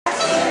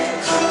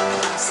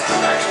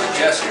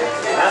Jesse.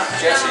 Huh?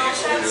 Jesse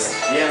used to do it.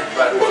 Yeah.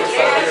 About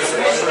 45 years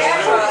ago.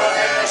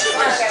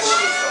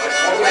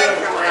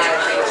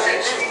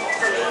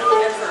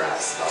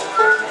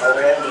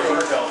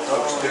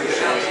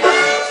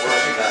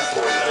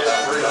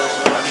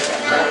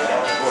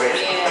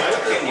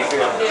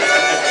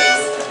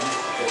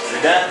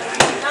 You're done?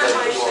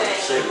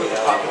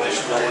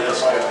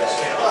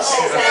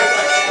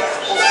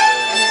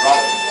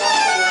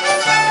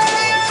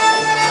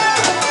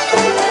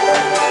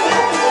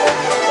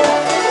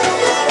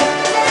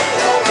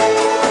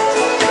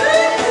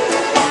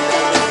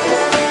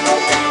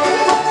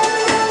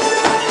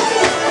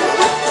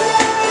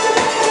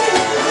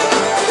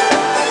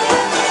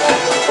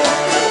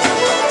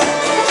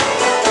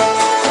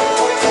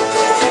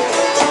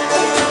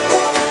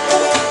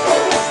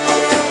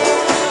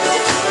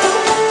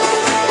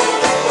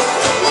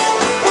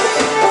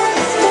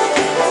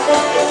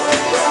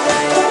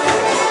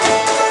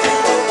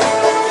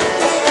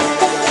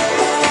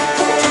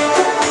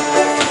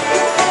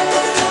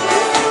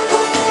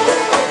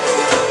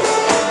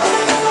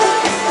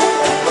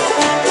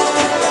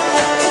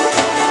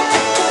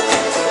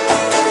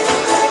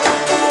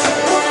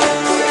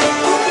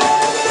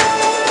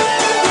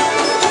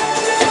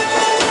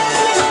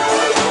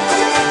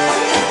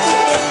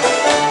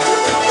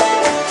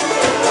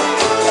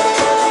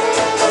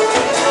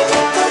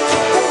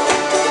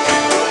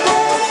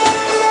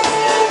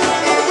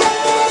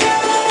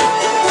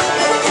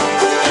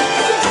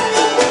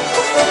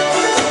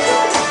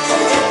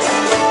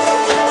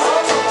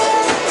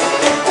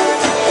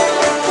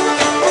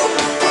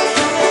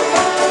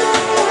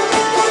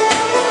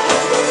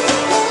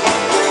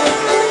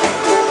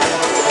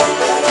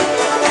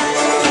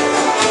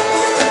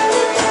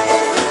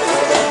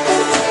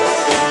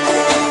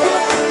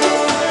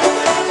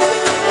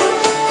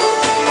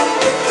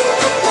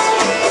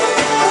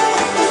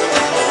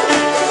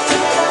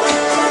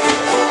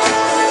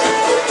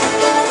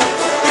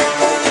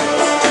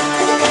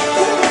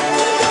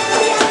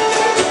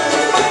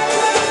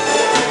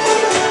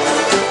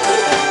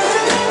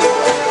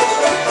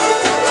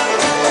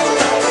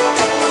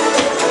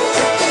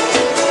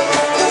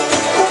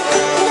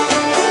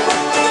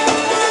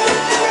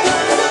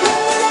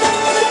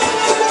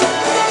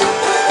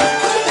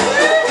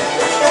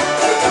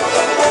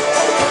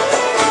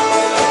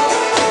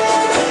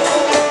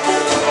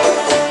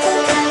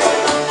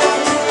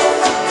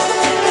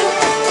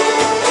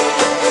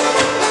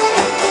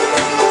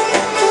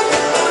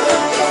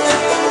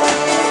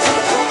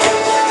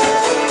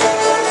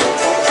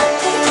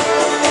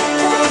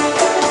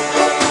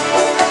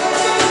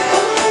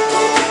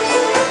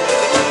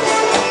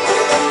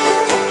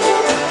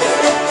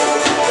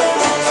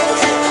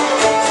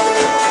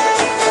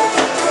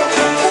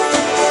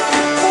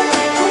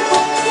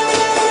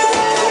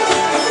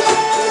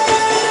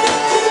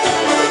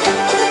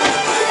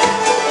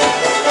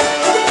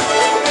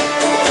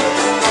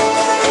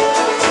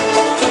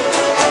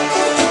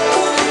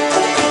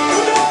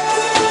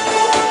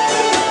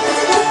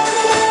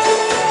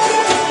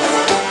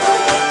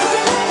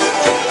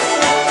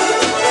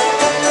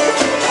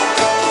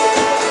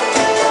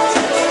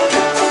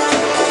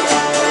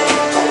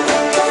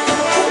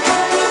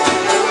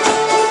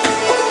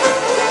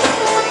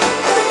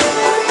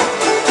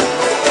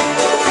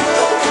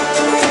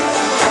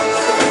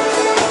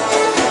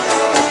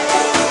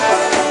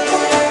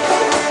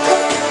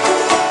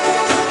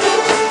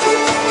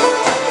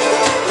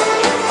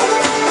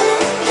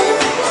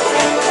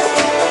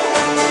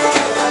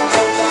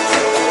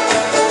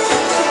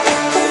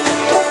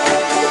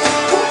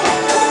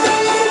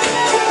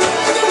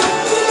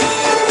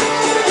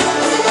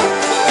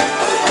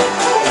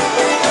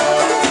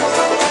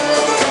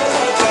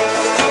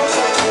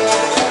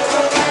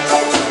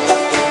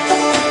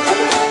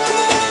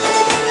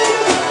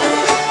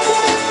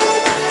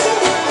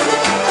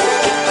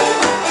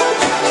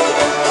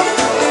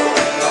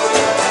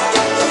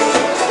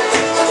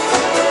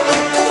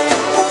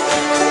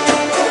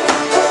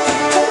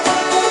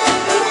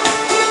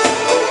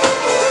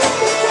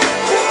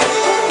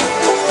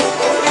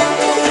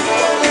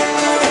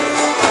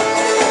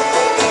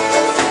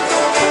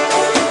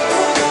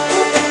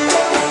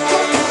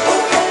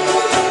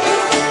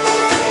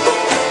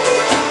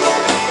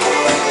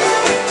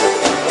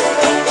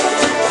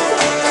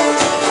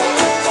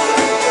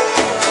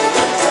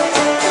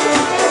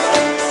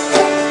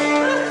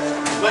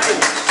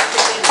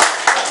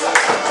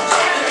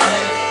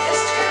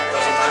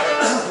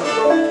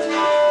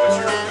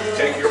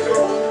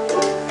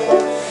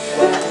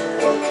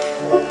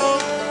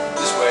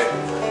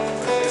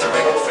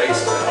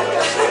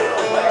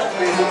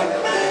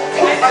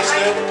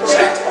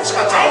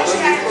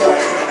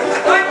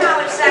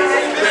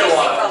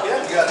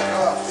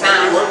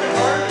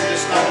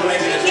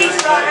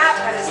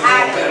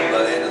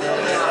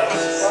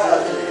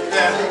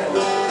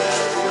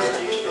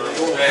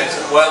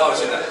 Well, I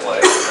was in that play,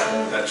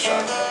 that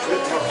shot.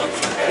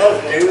 Hello,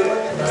 dude.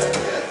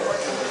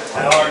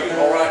 How are you?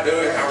 All right,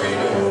 Dewey. How are you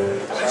doing?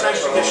 That's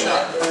actually a good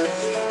shot.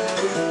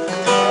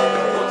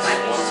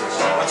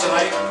 What's the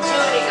night?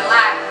 Shooting a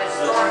light, but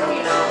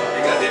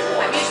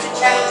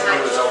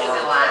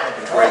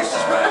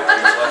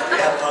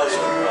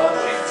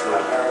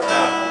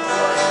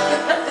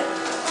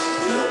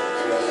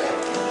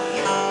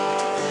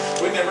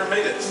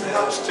played it, and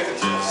those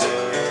tickets,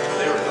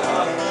 they were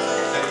gone.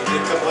 And you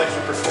did a couple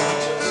extra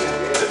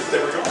performances, they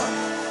were gone.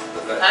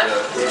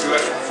 The two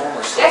extra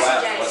performers still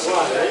left.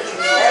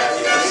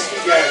 Yes,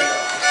 you got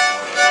it.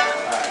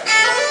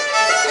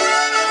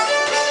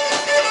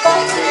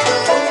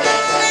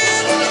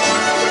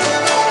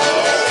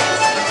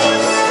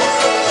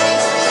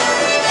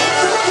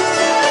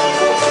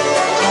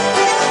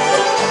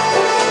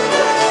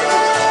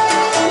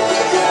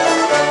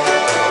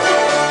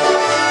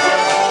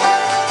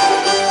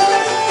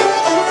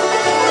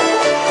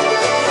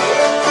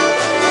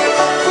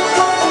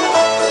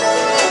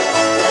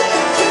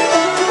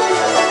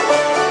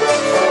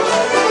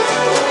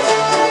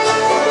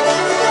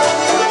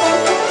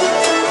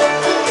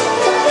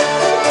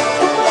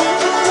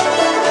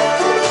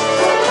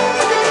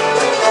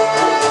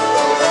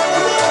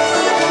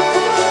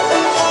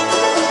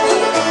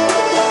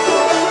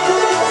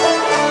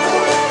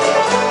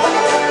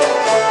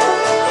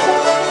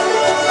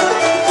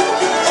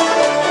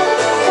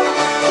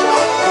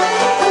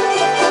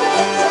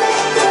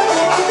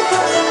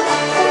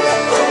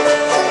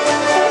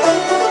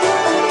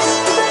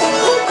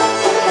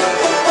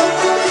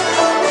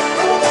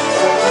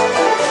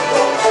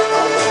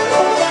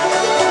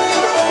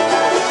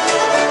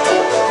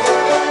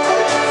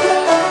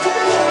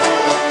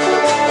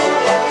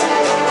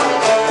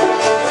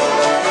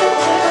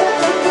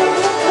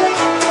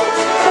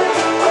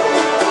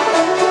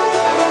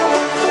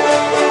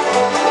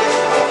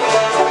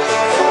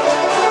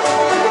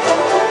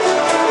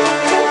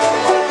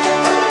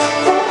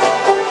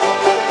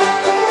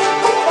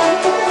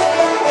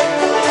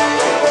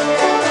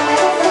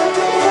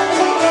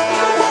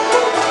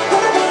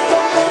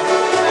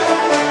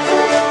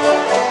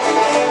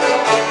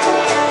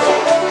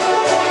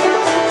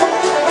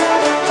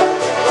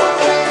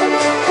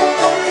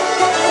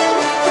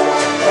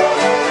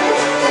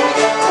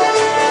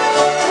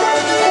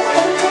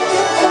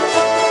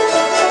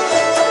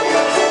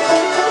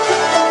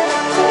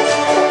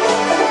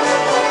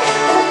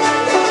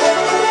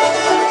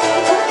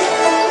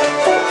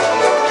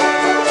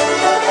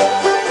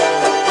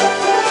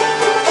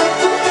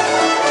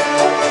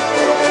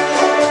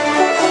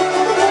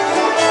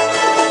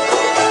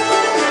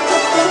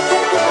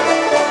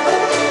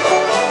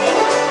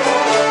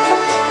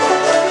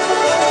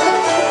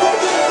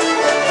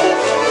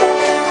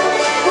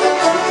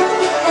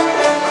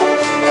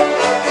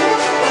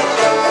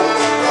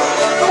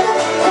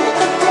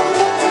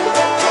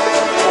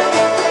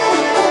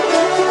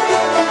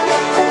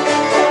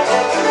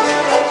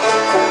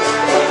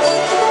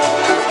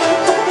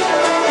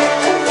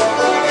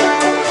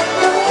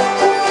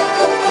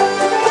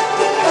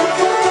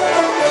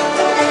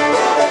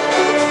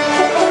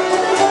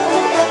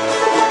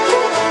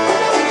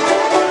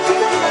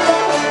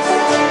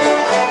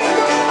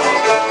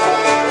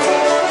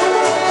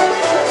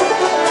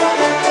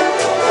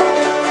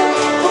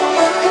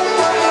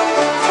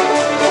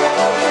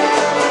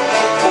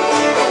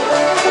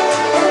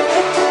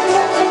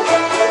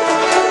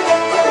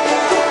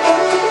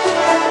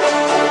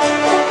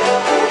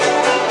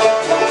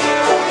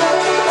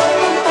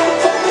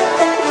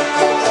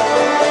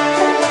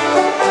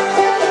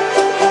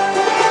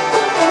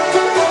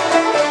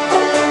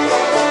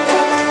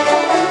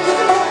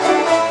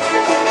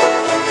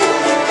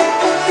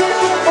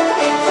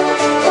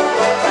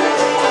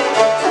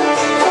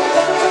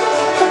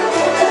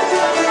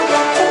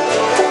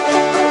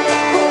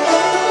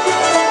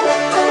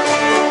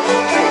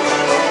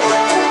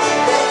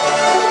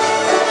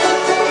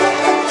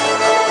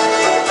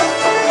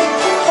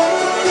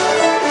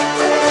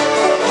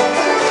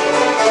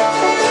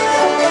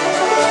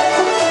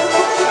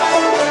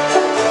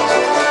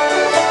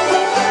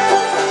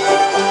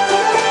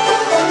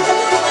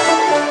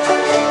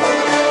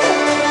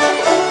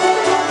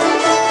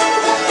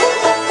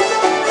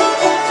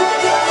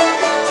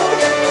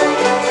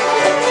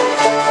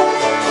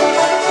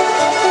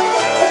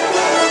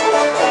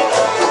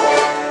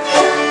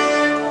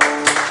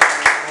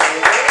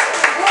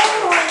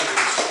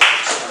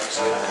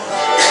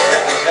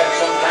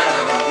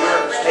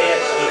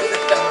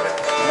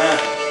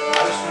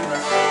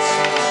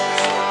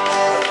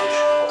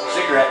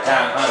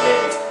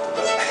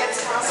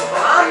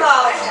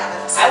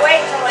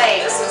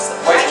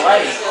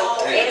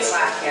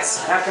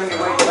 How come you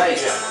wait late?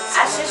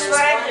 That's just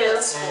what I do.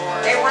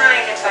 They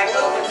whine if I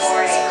go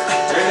before 8.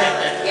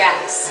 Really?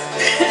 Yes.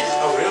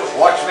 Oh, really?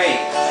 Watch me.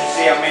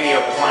 See how many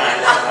of them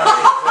whine.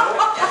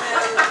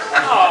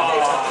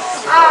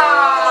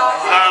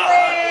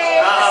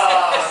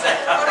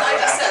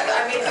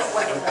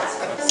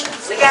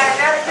 We got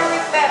another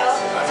doing pedal.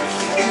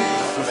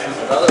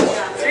 Another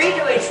one. 3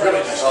 doing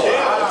pedals.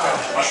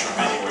 Mushroom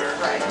anywhere.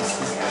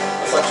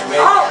 What you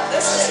made? Oh,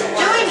 this is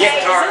doing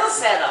Get tar-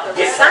 Zoo pedal.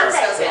 get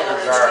Sunday pedal.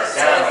 Are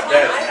down a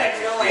dozen. I had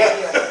no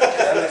idea.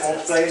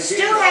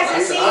 Stu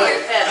hasn't seen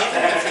your pedal.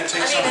 If it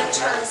takes I mean, in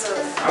terms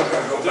of I'm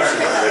gonna go burn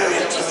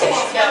it.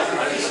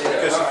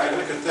 because if you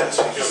look at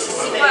this,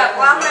 you go,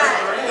 walnut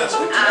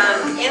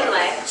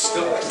inlet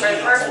still for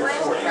the first one.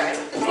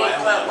 They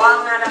put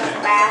walnut on the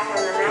back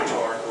and the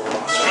neck.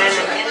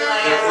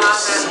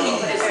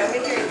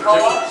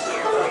 pull-ups.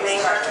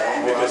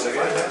 Because if I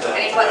had that. And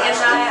he put him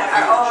on it,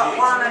 or all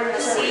one under the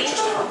seat.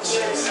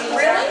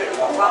 Really?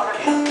 Well,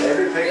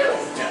 Every pickup.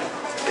 Yeah.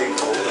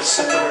 It'll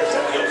sit there,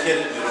 you'll hit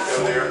it, it'll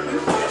go there, and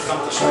it'll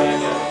come the strand,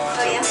 you know.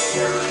 oh yeah.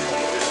 So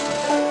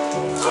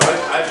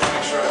I just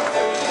make sure I don't have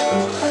any of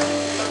those.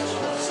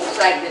 Seems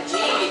like the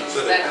G's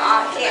been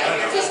off. Yeah,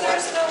 you're just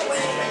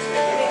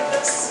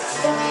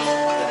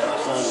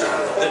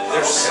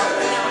There's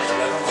something.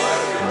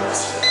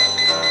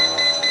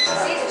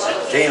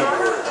 Damn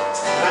wood.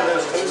 I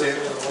love food.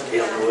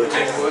 Damn wood.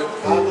 Take wood. I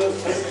love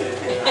food.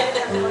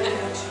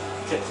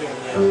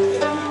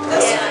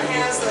 yeah, it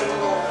has the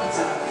little. That's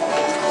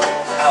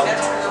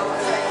another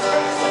thing.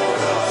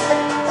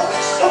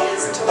 She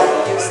is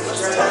totally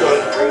useless.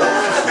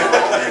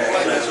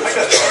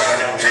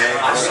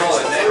 I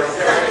saw it there.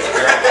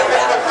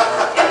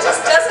 It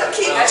just doesn't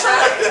keep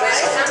track. No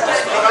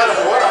matter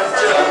what I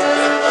do.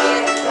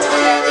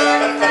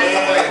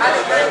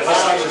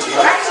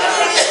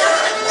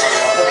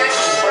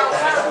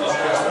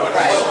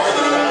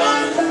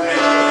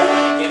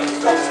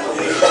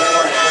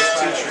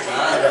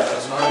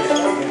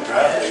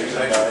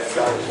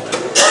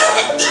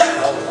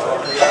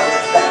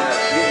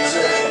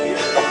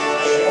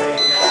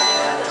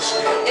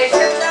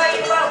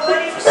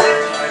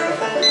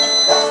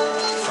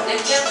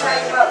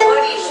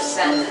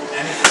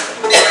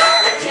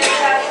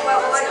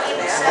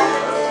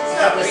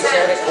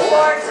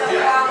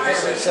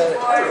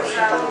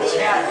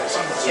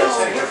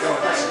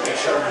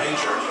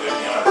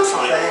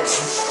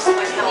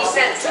 He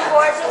sent 2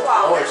 boards of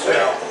walnuts and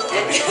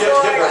 2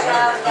 boards of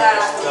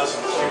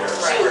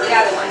the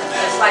other one,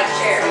 just like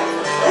cherry.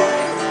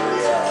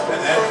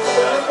 And then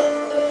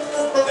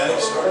he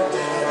started.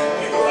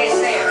 Can't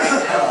say it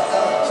right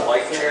now.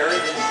 Like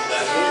cherry?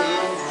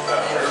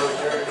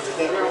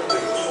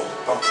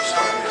 Pumpkin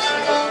started.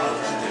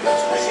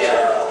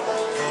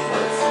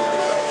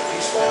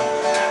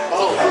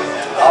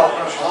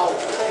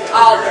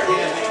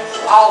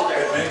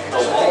 Alder. We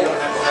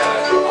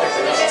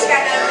just got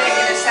done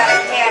making a set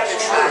of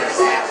cabinets out of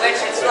that, which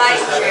is like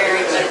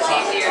cherry, but it's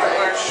easier to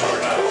work with.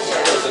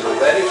 Was it a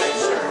ready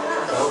mixer?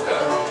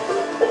 Okay.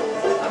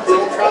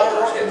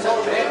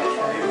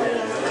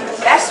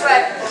 That's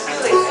what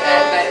Julie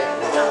said, but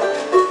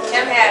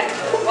Tim had,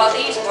 well,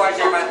 these boards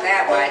are about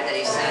that wide that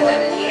he sent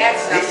in, and he had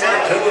some. He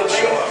said two of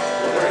them.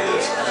 There he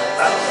is.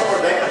 I don't know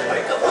where they got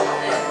picked up.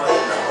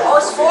 Oh,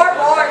 it's 4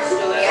 boards,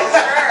 Julie, I'm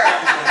sure.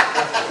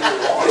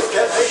 It's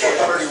got big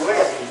pretty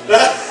well.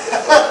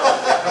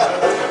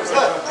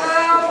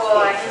 Oh,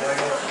 boy. I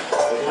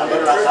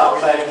better not talk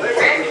about him. He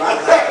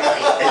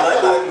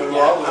looked like we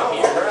were all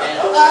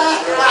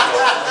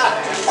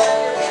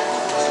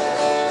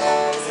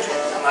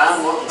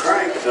I'm wanting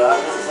crank, so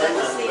I can't say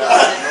nothing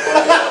about it.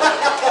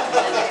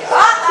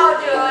 Uh-oh,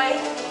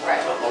 Julie. I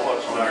don't know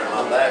what's the matter with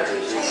my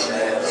batteries. These days. I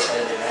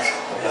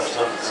got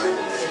something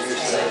cranking that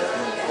used to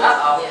have.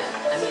 Uh-oh.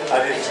 I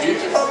didn't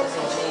use it.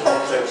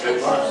 Said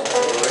 2 months.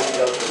 Already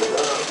go to the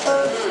run.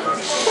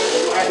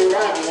 He's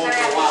gonna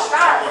have to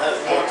start. I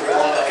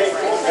can't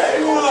go back.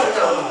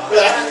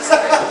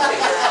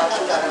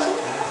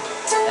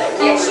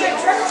 Yeah, she had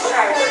triple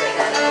charge.